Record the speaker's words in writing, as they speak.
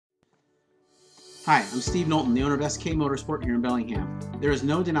Hi, I'm Steve Knowlton, the owner of SK Motorsport here in Bellingham. There is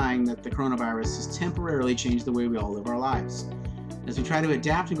no denying that the coronavirus has temporarily changed the way we all live our lives. As we try to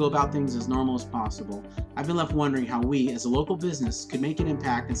adapt and go about things as normal as possible, I've been left wondering how we, as a local business, could make an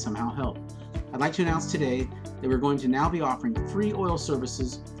impact and somehow help. I'd like to announce today that we're going to now be offering free oil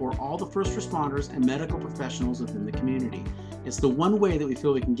services for all the first responders and medical professionals within the community. It's the one way that we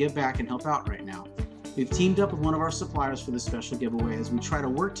feel we can give back and help out right now. We've teamed up with one of our suppliers for this special giveaway as we try to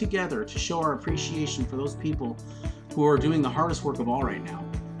work together to show our appreciation for those people who are doing the hardest work of all right now.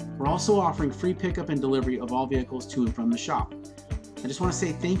 We're also offering free pickup and delivery of all vehicles to and from the shop. I just want to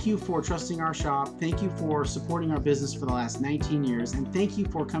say thank you for trusting our shop, thank you for supporting our business for the last 19 years, and thank you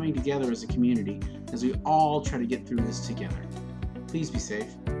for coming together as a community as we all try to get through this together. Please be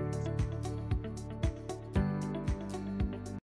safe.